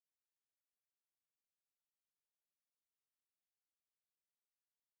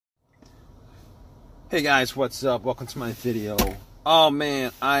Hey guys, what's up? Welcome to my video. Oh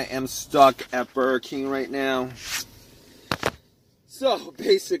man, I am stuck at Burger King right now. So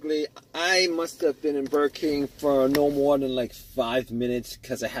basically, I must have been in Burger King for no more than like 5 minutes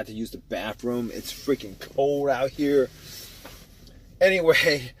because I had to use the bathroom. It's freaking cold out here.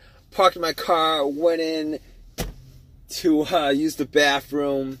 Anyway, parked my car, went in to use the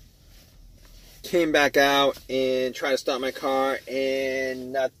bathroom, came back out and tried to start my car,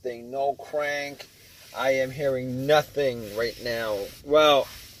 and nothing, no crank. I am hearing nothing right now. Well,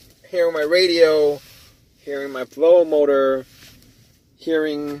 hearing my radio, hearing my blower motor,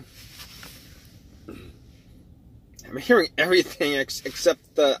 I'm hearing everything except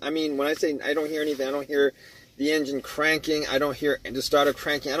when I say I don't hear anything, I don't hear the engine cranking, I don't hear the starter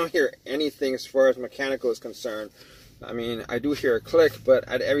cranking, I don't hear anything as far as mechanical is concerned. I mean, I do hear a click, but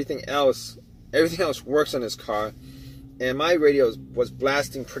everything else works on this car. And my radio was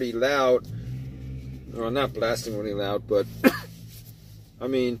blasting pretty loud. Well, not blasting really loud, but I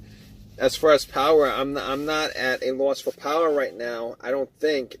mean, as far as power, I'm not at a loss for power right now. I don't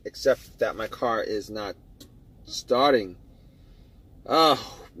think, except that my car is not starting.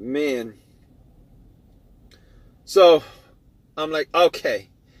 Oh man. So I'm like, okay,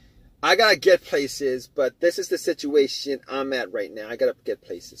 I gotta get places, but this is the situation I'm at right now. I gotta get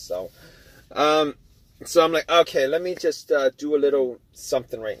places. So I'm like, okay, let me just do a little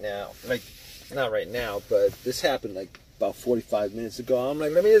something right now. Like, not right now, but this happened like about 45 minutes ago. I'm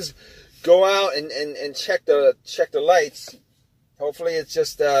like, let me just go out and check the lights. Hopefully it's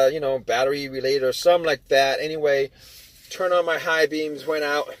just battery related or something like that. Anyway, turn on my high beams, went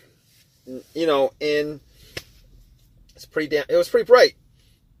out, and it was pretty bright.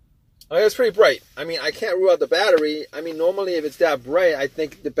 It was pretty bright. I mean, I can't rule out the battery. I mean, normally if it's that bright, I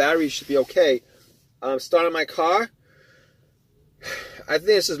think the battery should be okay. Starting my car, I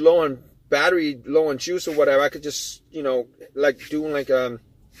think it's just low on battery, low on juice or whatever. I could just, like doing like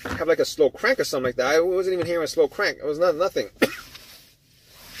have like a slow crank or something like that. I wasn't even hearing a slow crank. It was nothing.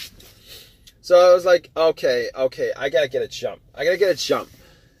 So I was like, okay, I gotta get a jump.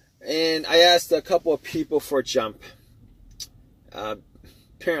 And I asked a couple of people for a jump.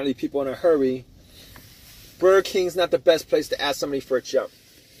 Apparently people in a hurry. Burger King's not the best place to ask somebody for a jump.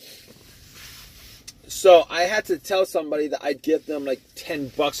 So I had to tell somebody that I'd give them like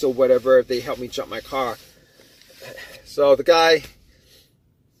 $10 or whatever if they helped me jump my car. So the guy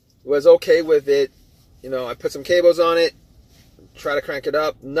was okay with it. I put some cables on it, try to crank it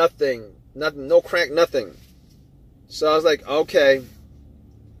up. Nothing, no crank, nothing. So I was like, okay,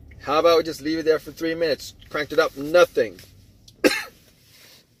 how about we just leave it there for 3 minutes? Cranked it up, nothing.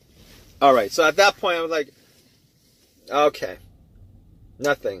 All right, so at that point I was like, okay,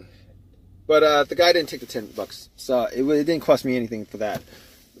 nothing. But the guy didn't take the $10, so it didn't cost me anything for that.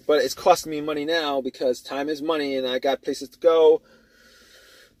 But it's costing me money now because time is money, and I got places to go.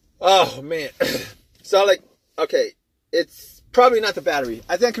 Oh man! So I'm like, okay, it's probably not the battery.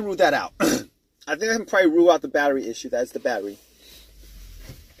 I think I can rule that out. I think I can probably rule out the battery issue. That's the battery.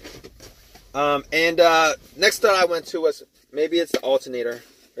 Next thought I went to was maybe it's the alternator.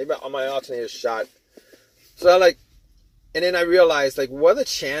 Maybe my alternator shot. So and then I realized, like, what are the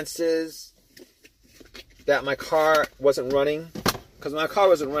chances that my car wasn't running? Because my car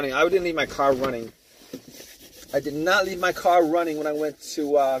wasn't running. I didn't leave my car running. I did not leave my car running when I went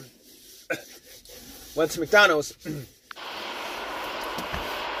to McDonald's. So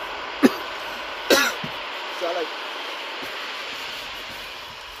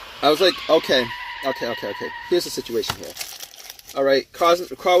I was like, okay. Here's the situation here. All right,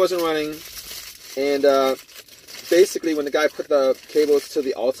 the car wasn't running, and basically when the guy put the cables to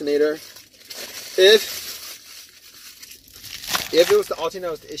the alternator, if it was the alternator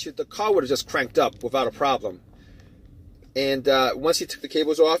that was the issue, the car would have just cranked up without a problem. And once he took the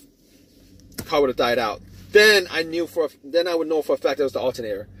cables off, the car would have died out. Then I would know for a fact that it was the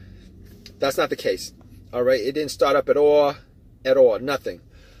alternator. That's not the case. All right, it didn't start up at all, nothing.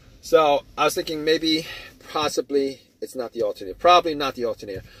 So I was thinking possibly it's not the alternator. Probably not the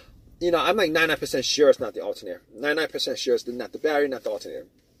alternator. I'm like 99% sure it's not the alternator. 99% sure it's not the battery, not the alternator.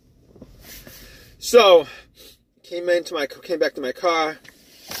 So came back to my car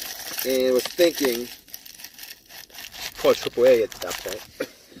and was thinking, call AAA at that point.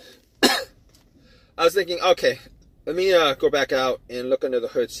 I was thinking, okay, let me go back out and look under the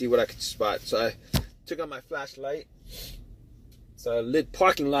hood, see what I could spot. So I took out my flashlight. It's a lit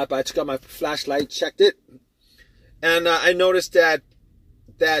parking lot, but I took out my flashlight, checked it, and I noticed that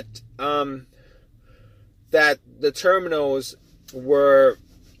the terminals were,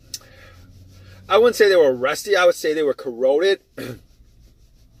 I wouldn't say they were rusty, I would say they were corroded.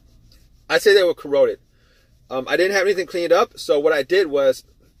 I'd say they were corroded. I didn't have anything cleaned up, so what I did was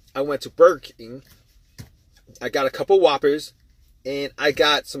I went to Burger King. I got a couple Whoppers, and I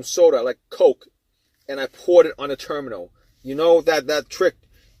got some soda, like Coke, and I poured it on the terminal. You know that trick,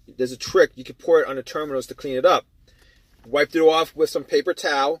 there's a trick, you can pour it on the terminals to clean it up. Wiped it off with some paper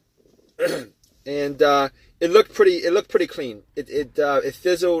towel, and it looked pretty clean. It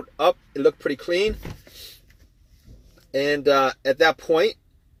fizzled up, it looked pretty clean. And at that point,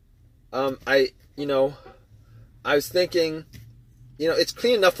 I was thinking, it's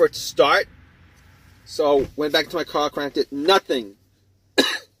clean enough for it to start. So went back to my car, cranked it, nothing.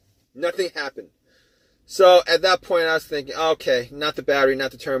 Nothing happened. So at that point I was thinking, okay, not the battery,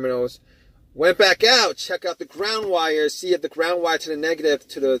 not the terminals. Went back out, check out the ground wire, see if the ground wire to the negative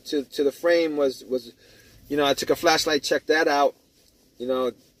to the frame was I took a flashlight, checked that out.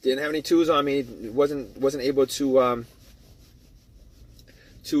 Didn't have any tools on me, wasn't able to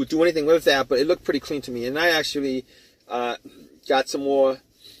do anything with that, but it looked pretty clean to me. And I actually got some more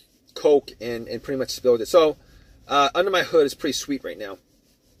Coke and pretty much spilled it. So under my hood is pretty sweet right now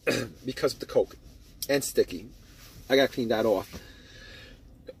because of the Coke, and sticky. I got to clean that off.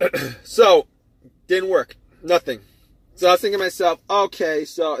 So didn't work, nothing. So I was thinking to myself, okay,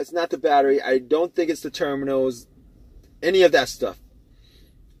 so it's not the battery, I don't think it's the terminals, any of that stuff.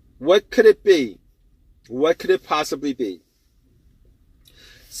 What could it be? What could it possibly be?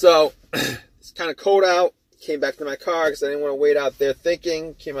 So it's kind of cold out. Came back to my car because I didn't want to wait out there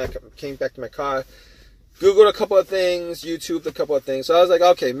thinking. Came back to my car. Googled a couple of things. YouTubed a couple of things. So I was like,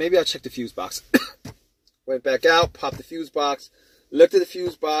 okay, maybe I'll check the fuse box. Went back out, popped the fuse box, looked at the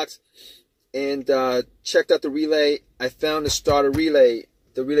fuse box, and checked out the relay. I found the starter relay,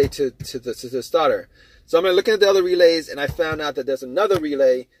 the relay to the starter. So I'm looking at the other relays, and I found out that there's another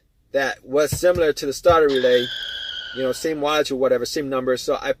relay that was similar to the starter relay. Same wattage or whatever, same number.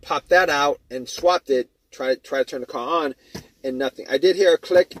 So I popped that out and swapped it, try to turn the car on, and nothing. I did hear a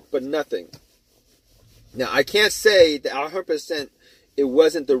click, but nothing. Now, I can't say that 100% it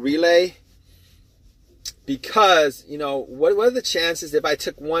wasn't the relay, because, what are the chances if I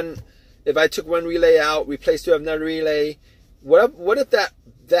took one relay out, replaced it with another relay? What if that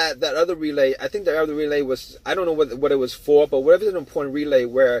other relay, I think the other relay was, I don't know what it was for, but whatever an important relay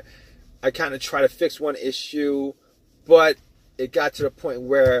where I kind of try to fix one issue, but it got to the point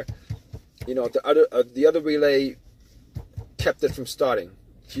where, the other relay kept it from starting.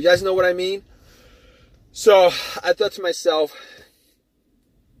 Do you guys know what I mean? So I thought to myself,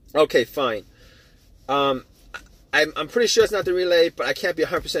 okay, fine. I'm pretty sure it's not the relay, but I can't be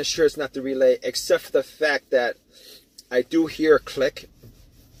 100% sure it's not the relay, except for the fact that I do hear a click.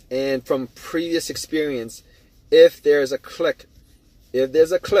 And from previous experience, if there's a click,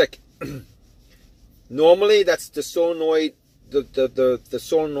 normally that's the solenoid, the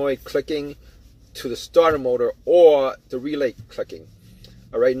solenoid clicking to the starter motor, or the relay clicking.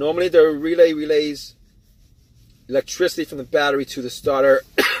 All right. Normally the relay relays electricity from the battery to the starter.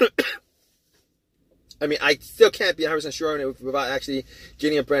 I mean, I still can't be 100% sure without actually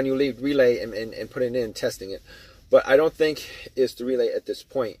getting a brand new relay and putting it in and testing it. But I don't think it's the relay at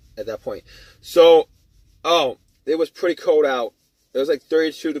that point. So, it was pretty cold out. It was like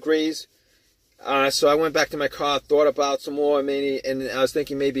 32 degrees. So I went back to my car, thought about some more, maybe, and I was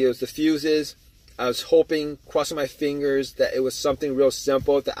thinking maybe it was the fuses. I was hoping, crossing my fingers, that it was something real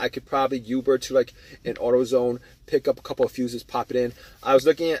simple that I could probably Uber to like an AutoZone, pick up a couple of fuses, pop it in. I was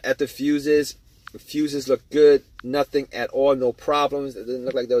looking at the fuses. The fuses looked good, nothing at all, no problems. It didn't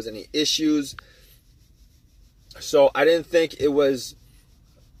look like there was any issues. So I didn't think it was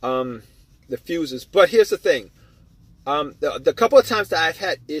the fuses. But here's the thing. The couple of times that I've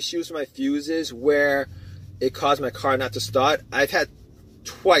had issues with my fuses where it caused my car not to start, I've had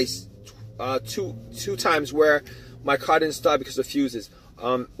twice, two times where my car didn't start because of fuses.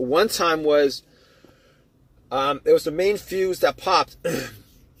 One time was, it was the main fuse that popped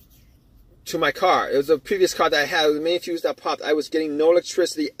to my car. It was a previous car that I had. It was the main fuse that popped. I was getting no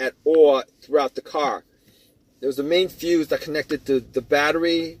electricity at all throughout the car. It was the main fuse that connected the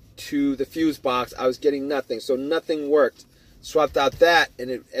battery to the fuse box. I was getting nothing, so nothing worked. Swapped out that,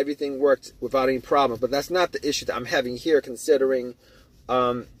 and everything worked without any problem. But that's not the issue that I'm having here, considering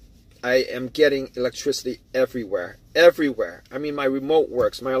I am getting electricity everywhere. I mean, my remote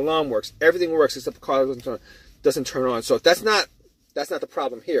works, my alarm works, everything works except the car doesn't turn on. So that's not the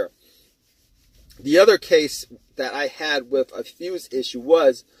problem here. The other case that I had with a fuse issue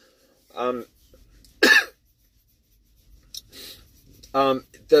was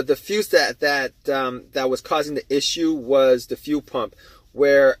the fuse that was causing the issue was the fuel pump,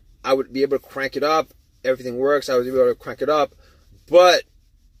 where I would be able to crank it up, everything works, I was able to crank it up, but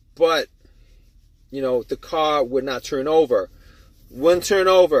you know, the car would not turn over. Wouldn't turn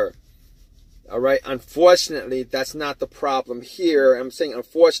over. All right. Unfortunately, that's not the problem here. I'm saying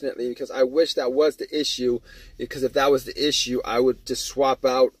unfortunately because I wish that was the issue. Because if that was the issue, I would just swap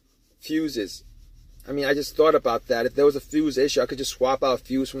out fuses. I mean, I just thought about that. If there was a fuse issue, I could just swap out a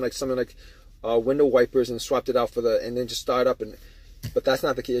fuse from like something like window wipers and swapped it out for and then just start up. But that's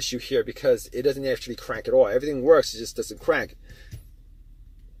not the issue here because it doesn't actually crank at all. Everything works, it just doesn't crank.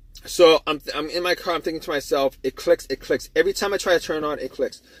 So I'm in my car. I'm thinking to myself, it clicks, it clicks. Every time I try to turn on, it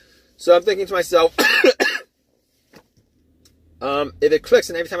clicks. So I'm thinking to myself, if it clicks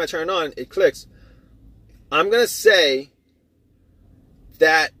and every time I turn on, it clicks, I'm going to say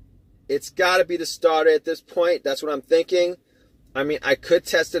that it's got to be the starter at this point. That's what I'm thinking. I mean, I could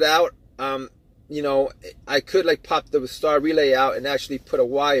test it out. You know, I could like pop the star relay out and actually put a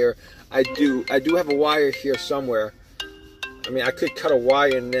wire. I do have a wire here somewhere. I mean, I could cut a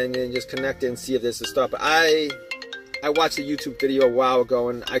wire and then just connect it and see if this is a star. But I watched a YouTube video a while ago,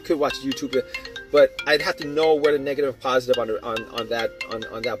 and I could watch YouTube, but I'd have to know where the negative and positive on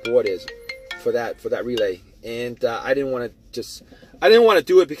that board is for that relay. And I didn't want to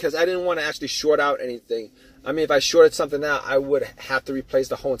do it because I didn't want to actually short out anything. I mean, if I shorted something out, I would have to replace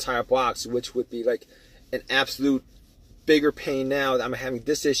the whole entire box, which would be like an absolute bigger pain now that I'm having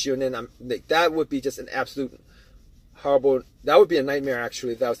this issue, and then that would be just an absolute horrible. That would be a nightmare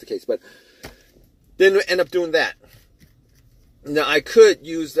actually if that was the case. But didn't end up doing that. Now I could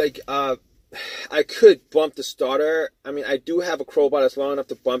use like I could bump the starter. I mean, I do have a crowbar that's long enough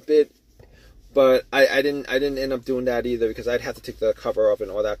to bump it, but I didn't end up doing that either because I'd have to take the cover off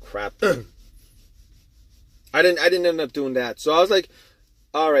and all that crap. I didn't end up doing that. So I was like,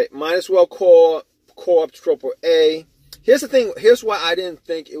 all right, might as well call up AAA. Here's the thing. Here's why I didn't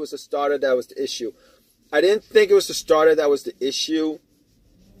think it was the starter that was the issue. I didn't think it was the starter that was the issue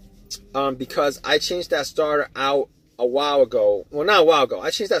because I changed that starter out a while ago. Well, not a while ago. I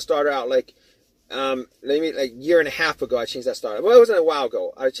changed that starter out like maybe like a year and a half ago. I changed that starter. Well, it wasn't a while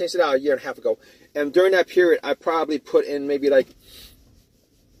ago. I changed it out a year and a half ago. And during that period, I probably put in maybe like,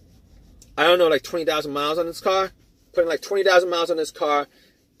 I don't know, like 20,000 miles on this car. Putting like 20,000 miles on this car.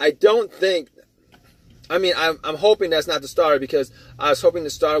 I don't think, I mean, I'm hoping that's not the starter because I was hoping the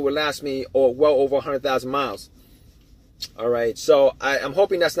starter would last me well over 100,000 miles. All right, so I'm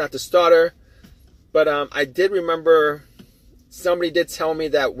hoping that's not the starter. But I did remember somebody did tell me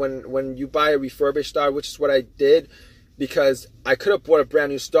that when you buy a refurbished starter, which is what I did, because I could have bought a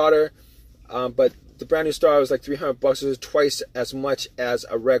brand new starter, but the brand new starter was like $300. It was twice as much as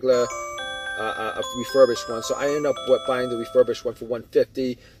a regular a refurbished one. So I ended up buying the refurbished one for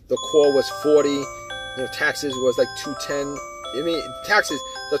 $150. The core was $40. You know, taxes was like $210. I mean, taxes,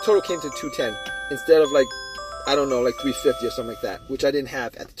 the total came to $210 instead of like, I don't know, like $350 or something like that, which I didn't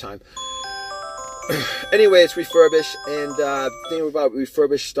have at the time. Anyway, it's refurbished, and the thing about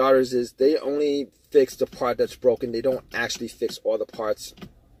refurbished starters is they only fix the part that's broken. They don't actually fix all the parts.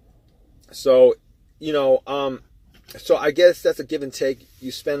 So, you know, so I guess that's a give and take.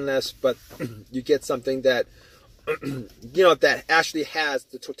 You spend less, but you get something that, you know, that actually has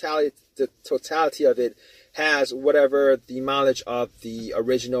the totality of it has whatever the mileage of the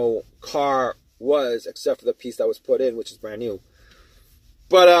original car was, except for the piece that was put in, which is brand new.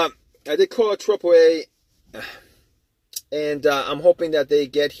 But I did call AAA, and I'm hoping that they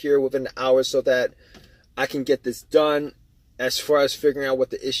get here within an hour so that I can get this done as far as figuring out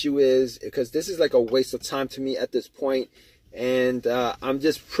what the issue is, because this is like a waste of time to me at this point, and I'm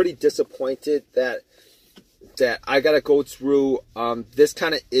just pretty disappointed that I got to go through this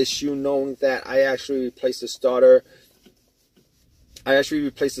kind of issue, knowing that I actually replaced the starter. I actually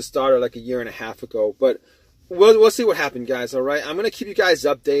replaced the starter like a year and a half ago, but we'll see what happened, guys. All right, I'm gonna keep you guys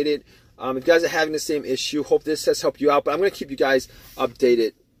updated. If you guys are having the same issue, hope this has helped you out. But I'm gonna keep you guys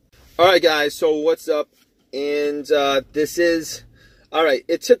updated. All right, guys. So what's up? And this is all right.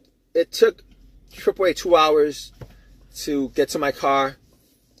 It took AAA 2 hours to get to my car,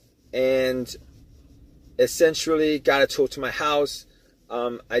 and essentially got it towed to my house.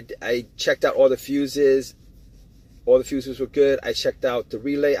 I checked out all the fuses. All the fuses were good. I checked out the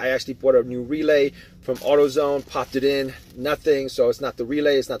relay. I actually bought a new relay from AutoZone, popped it in, nothing. So it's not the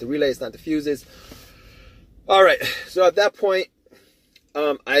relay, it's not the relay, it's not the fuses. All right, so at that point,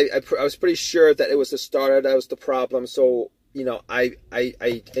 I was pretty sure that it was the starter that was the problem. So, you know, I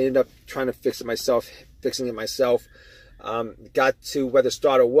ended up trying to fixing it myself. Got to where the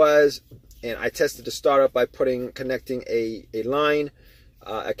starter was, and I tested the starter by connecting a line,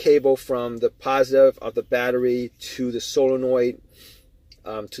 a cable from the positive of the battery to the solenoid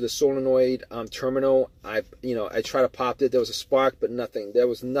terminal. I tried to pop it. There was a spark, but nothing. There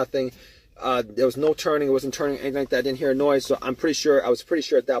was nothing there was no turning. It wasn't turning, anything like that. I didn't hear a noise. So I was pretty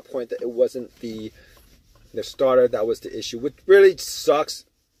sure at that point that it wasn't the starter that was the issue, which really sucks.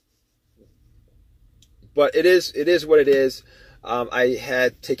 But it is what it is. I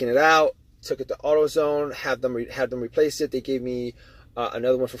had taken it out, took it to AutoZone, had them replace it. They gave me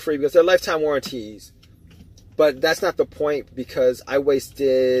another one for free because they're lifetime warranties. But that's not the point, because I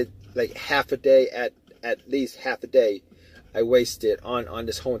wasted like half a day, at least half a day. I wasted on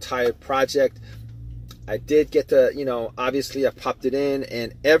this whole entire project. I did get the, obviously I popped it in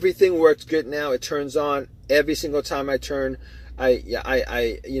and everything works good now. It turns on every single time I turn. Try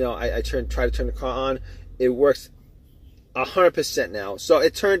to turn the car on. It works 100% now. So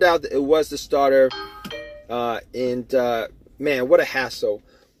it turned out that it was the starter, and man, what a hassle.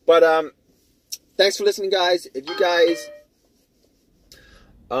 But thanks for listening, guys. If you guys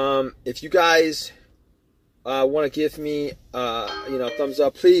want to give me a thumbs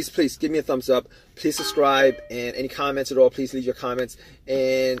up, please give me a thumbs up. Please subscribe, and any comments at all, please leave your comments.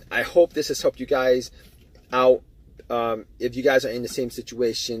 And I hope this has helped you guys out. If you guys are in the same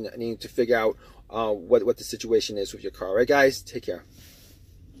situation, I need to figure out what the situation is with your car. All right, guys, take care.